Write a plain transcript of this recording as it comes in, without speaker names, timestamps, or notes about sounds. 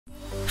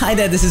Hi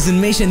there, this is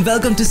Unmesh and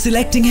welcome to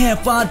Selecting Hair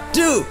Part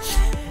 2.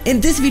 In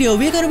this video,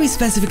 we're going to be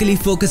specifically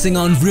focusing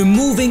on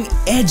removing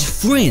edge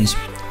fringe.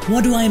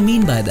 What do I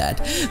mean by that?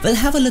 Well,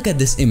 have a look at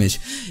this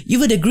image. You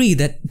would agree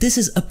that this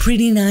is a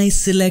pretty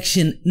nice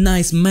selection,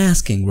 nice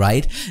masking,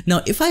 right?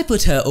 Now, if I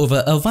put her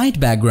over a white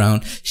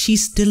background, she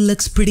still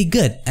looks pretty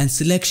good and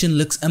selection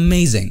looks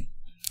amazing.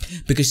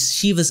 Because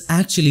she was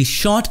actually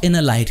shot in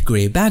a light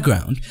grey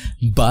background.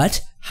 But,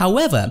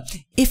 however,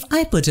 if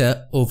I put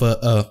her over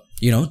a,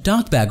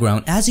 dark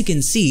background, as you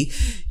can see,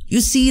 you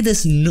see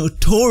this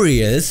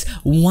notorious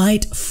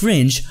white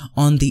fringe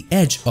on the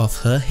edge of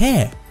her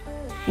hair.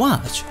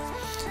 Watch.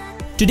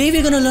 Today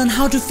we're gonna learn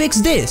how to fix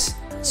this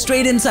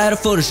straight inside of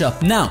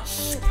Photoshop. Now,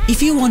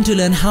 if you want to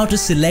learn how to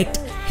select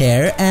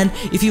hair and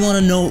if you want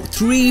to know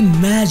 3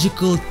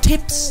 magical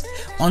tips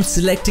on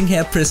selecting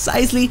hair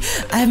precisely,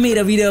 I've made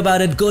a video about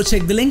it. Go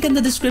check the link in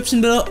the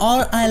description below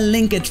or I'll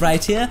link it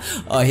right here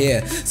or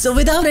here. So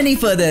without any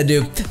further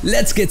ado,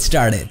 let's get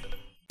started.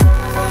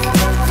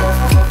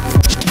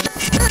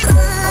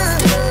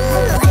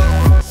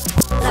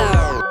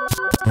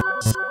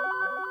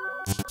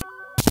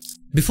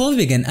 Before we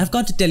begin, I've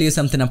got to tell you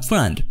something up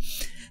front.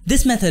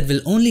 This method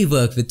will only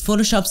work with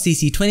Photoshop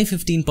CC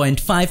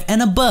 2015.5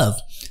 and above.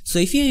 So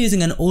if you're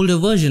using an older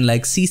version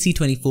like CC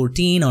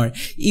 2014 or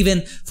even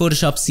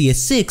Photoshop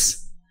CS6,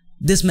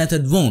 this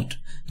method won't,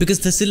 because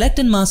the select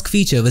and mask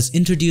feature was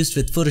introduced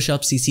with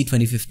Photoshop CC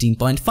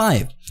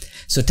 2015.5.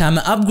 So time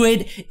to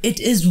upgrade, it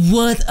is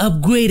worth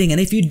upgrading, and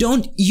if you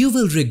don't, you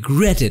will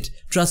regret it.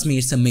 Trust me,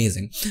 it's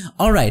amazing.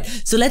 Alright,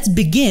 so let's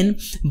begin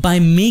by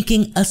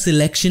making a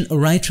selection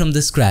right from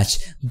the scratch,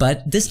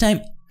 but this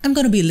time I'm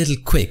gonna be a little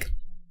quick.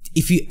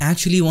 If you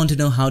actually want to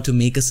know how to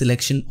make a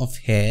selection of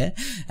hair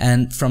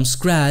and from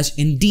scratch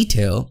in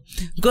detail,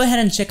 go ahead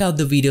and check out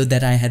the video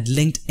that I had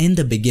linked in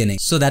the beginning.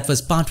 So that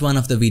was part 1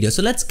 of the video.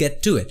 So let's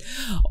get to it.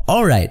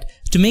 Alright,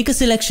 to make a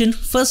selection,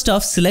 first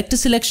off, select a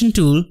selection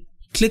tool,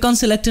 click on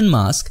select and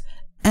mask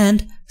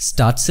and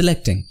start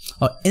selecting.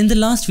 In the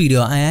last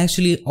video, I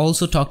actually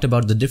also talked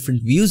about the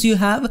different views you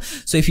have.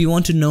 So if you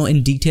want to know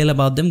in detail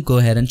about them, go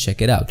ahead and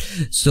check it out.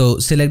 So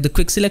select the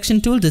quick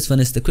selection tool. This one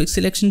is the quick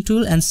selection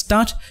tool and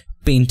start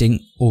painting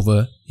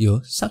over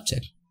your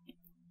subject.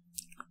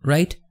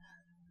 Right?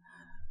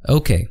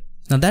 Okay.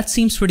 Now that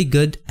seems pretty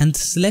good and the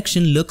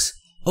selection looks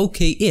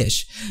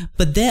okay-ish.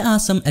 But there are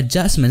some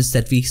adjustments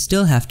that we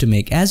still have to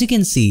make. As you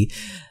can see,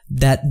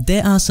 that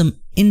there are some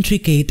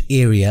intricate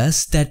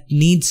areas that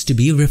needs to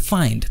be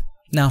refined.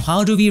 Now,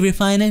 how do we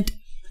refine it?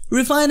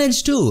 Refine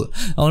Edge tool.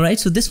 Alright,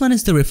 so this one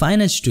is the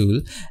Refine Edge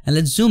tool, and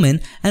let's zoom in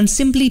and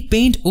simply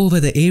paint over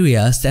the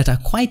areas that are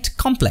quite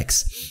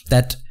complex,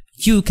 that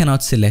you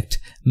cannot select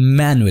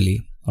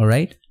manually.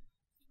 Alright,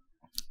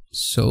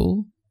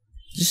 so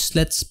just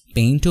let's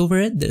paint over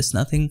it. There's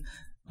nothing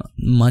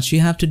much you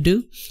have to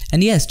do.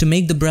 And yes, to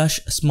make the brush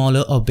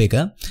smaller or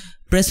bigger,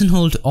 press and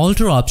hold Alt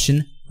or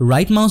Option,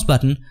 right mouse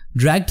button,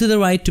 drag to the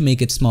right to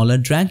make it smaller,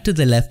 drag to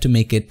the left to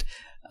make it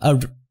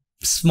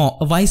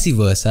small, vice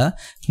versa,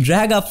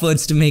 drag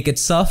upwards to make it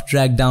soft,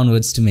 drag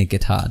downwards to make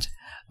it hard.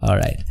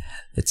 Alright,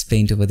 let's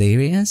paint over the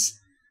areas.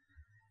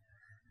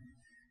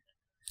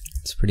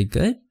 It's pretty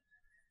good.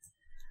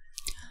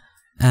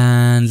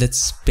 And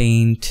let's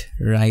paint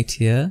right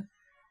here.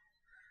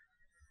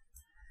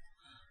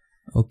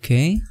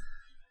 Okay,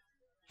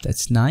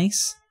 that's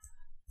nice.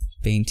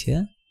 Paint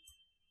here.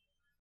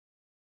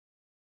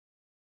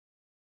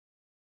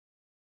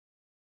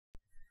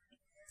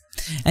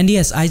 And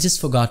yes, I just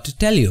forgot to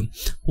tell you,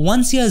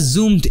 once you are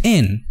zoomed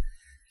in,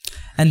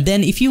 and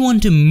then if you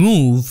want to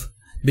move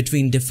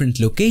between different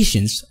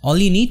locations, all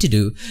you need to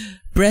do,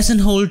 press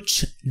and hold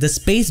the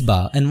space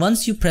bar, and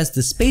once you press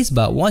the space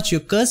bar, watch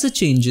your cursor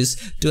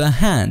changes to a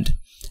hand,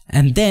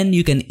 and then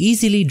you can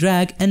easily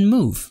drag and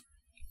move.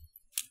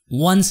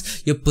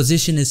 Once your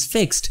position is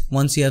fixed,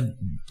 once you have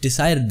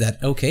decided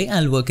that, okay,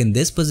 I'll work in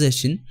this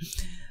position,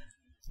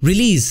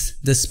 release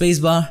the space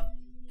bar,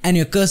 and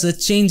your cursor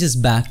changes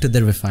back to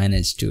the Refine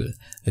Edge tool.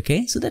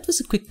 Okay, so that was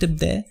a quick tip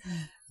there.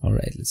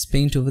 Alright, let's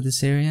paint over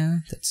this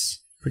area.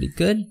 That's pretty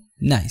good.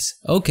 Nice.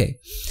 Okay.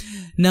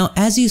 Now,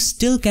 as you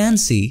still can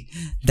see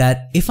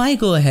that if I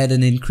go ahead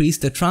and increase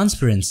the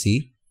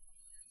transparency,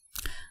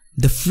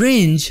 the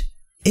fringe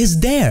is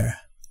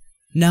there.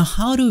 Now,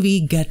 how do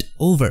we get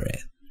over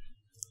it?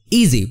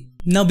 Easy.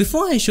 Now,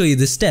 before I show you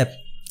this step,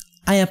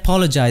 I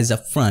apologize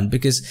up front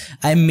because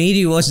I made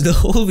you watch the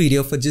whole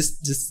video for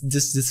just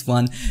this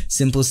one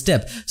simple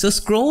step. So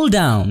scroll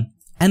down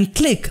and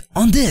click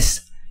on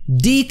this.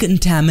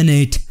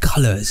 Decontaminate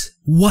colors.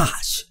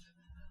 Watch.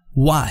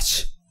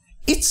 Watch.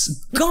 It's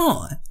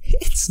gone.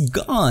 It's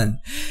gone.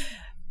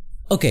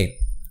 Okay.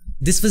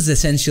 This was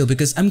essential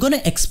because I'm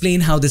gonna explain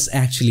how this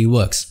actually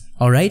works.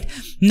 Alright,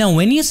 now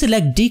when you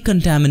select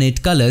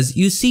decontaminate colors,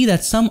 you see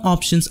that some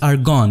options are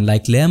gone,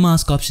 like layer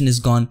mask option is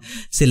gone,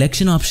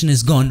 selection option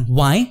is gone.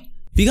 Why?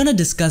 We're gonna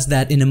discuss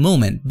that in a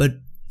moment, but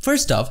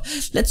first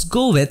off, let's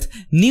go with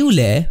new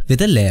layer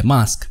with a layer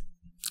mask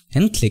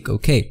and click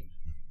OK.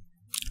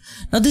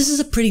 Now this is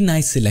a pretty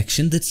nice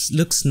selection. This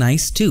looks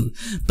nice too.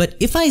 But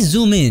if I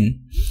zoom in,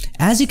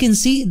 as you can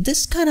see,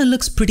 this kind of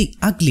looks pretty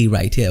ugly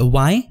right here.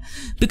 Why?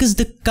 Because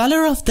the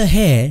color of the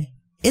hair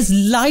is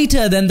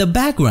lighter than the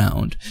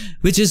background,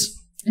 which is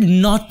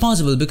not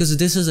possible because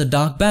this is a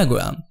dark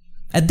background.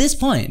 At this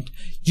point,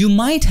 you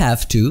might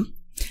have to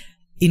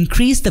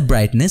increase the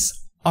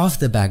brightness of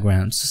the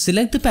background. So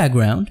select the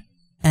background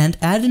and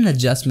add an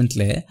adjustment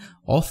layer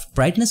of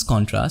brightness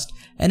contrast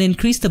and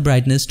increase the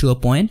brightness to a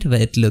point where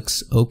it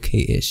looks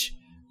okay-ish.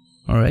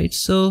 Alright,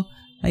 so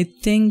I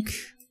think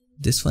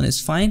this one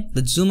is fine.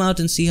 Let's zoom out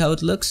and see how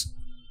it looks.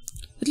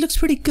 It looks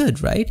pretty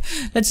good, right?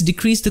 Let's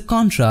decrease the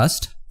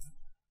contrast.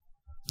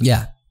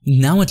 Yeah,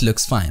 now it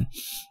looks fine.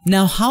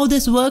 Now how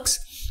this works?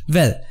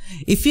 Well,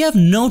 if you have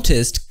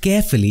noticed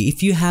carefully,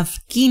 if you have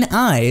keen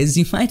eyes,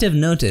 you might have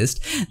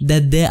noticed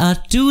that there are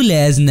 2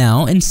 layers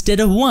now instead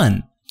of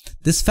 1.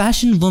 This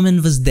fashion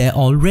woman was there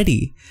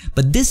already,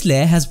 but this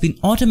layer has been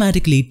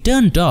automatically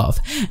turned off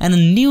and a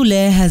new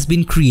layer has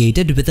been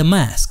created with a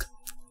mask,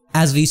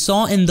 as we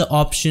saw in the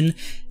option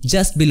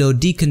just below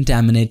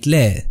decontaminate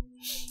layer.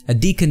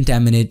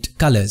 Decontaminate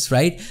colors,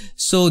 right?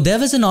 So there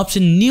was an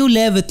option new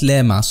layer with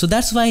layer mask. So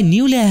that's why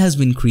new layer has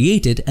been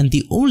created and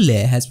the old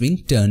layer has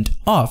been turned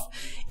off.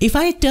 If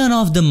I turn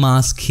off the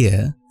mask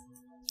here,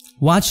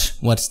 watch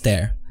what's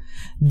there.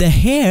 The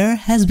hair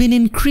has been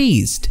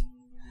increased,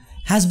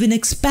 has been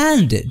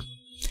expanded,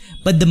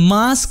 but the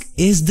mask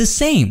is the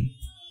same.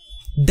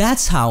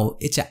 That's how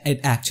it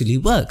actually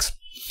works.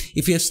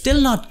 If you have still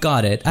not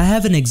got it, I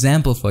have an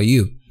example for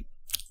you.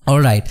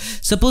 Alright,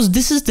 suppose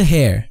this is the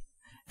hair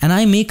and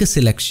I make a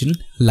selection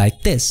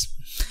like this.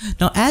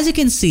 Now as you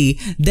can see,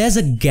 there's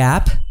a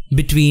gap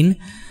between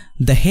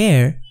the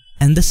hair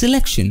and the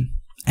selection.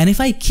 And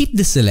if I keep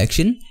this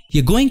selection,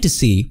 you're going to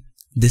see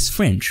this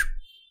fringe.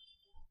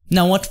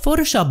 Now what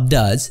Photoshop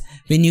does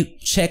when you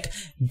check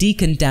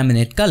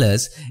decontaminate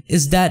colors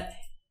is that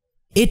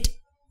it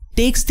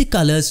takes the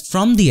colors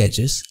from the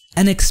edges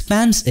and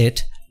expands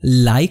it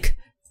like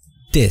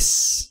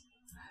this.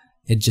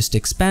 It just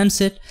expands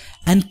it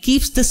and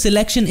keeps the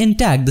selection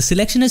intact. The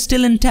selection is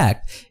still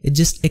intact. It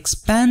just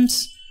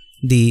expands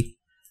the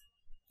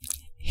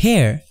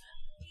hair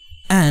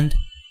and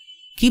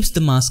keeps the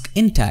mask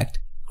intact,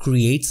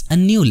 creates a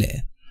new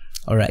layer.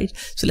 Alright,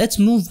 so let's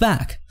move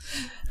back.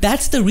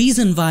 That's the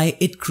reason why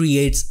it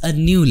creates a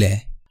new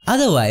layer.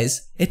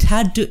 Otherwise, it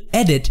had to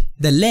edit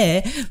the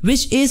layer,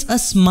 which is a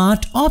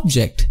smart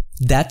object.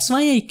 That's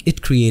why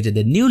it created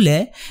a new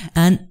layer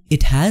and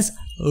it has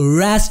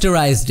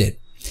rasterized it.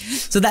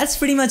 So that's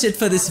pretty much it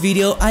for this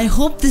video. I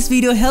hope this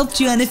video helped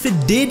you, and if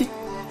it did,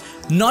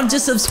 not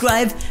just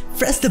subscribe,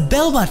 press the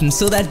bell button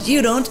so that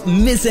you don't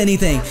miss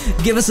anything.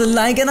 Give us a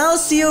like and I'll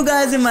see you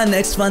guys in my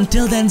next one.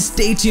 Till then,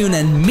 stay tuned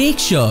and make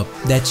sure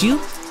that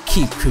you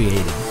keep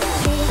creating.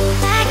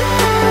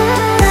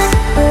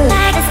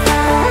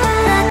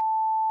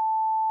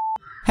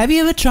 Have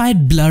you ever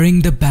tried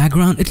blurring the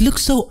background? It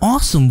looks so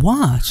awesome,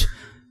 watch.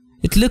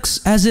 It looks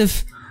as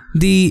if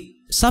the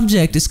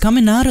subject is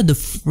coming out of the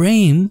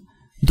frame,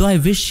 though I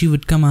wish she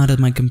would come out of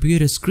my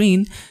computer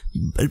screen,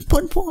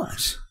 but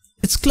watch.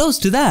 It's close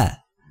to that,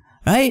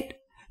 right?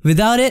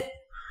 Without it,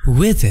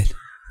 with it.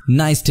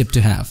 Nice tip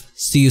to have.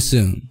 See you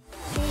soon.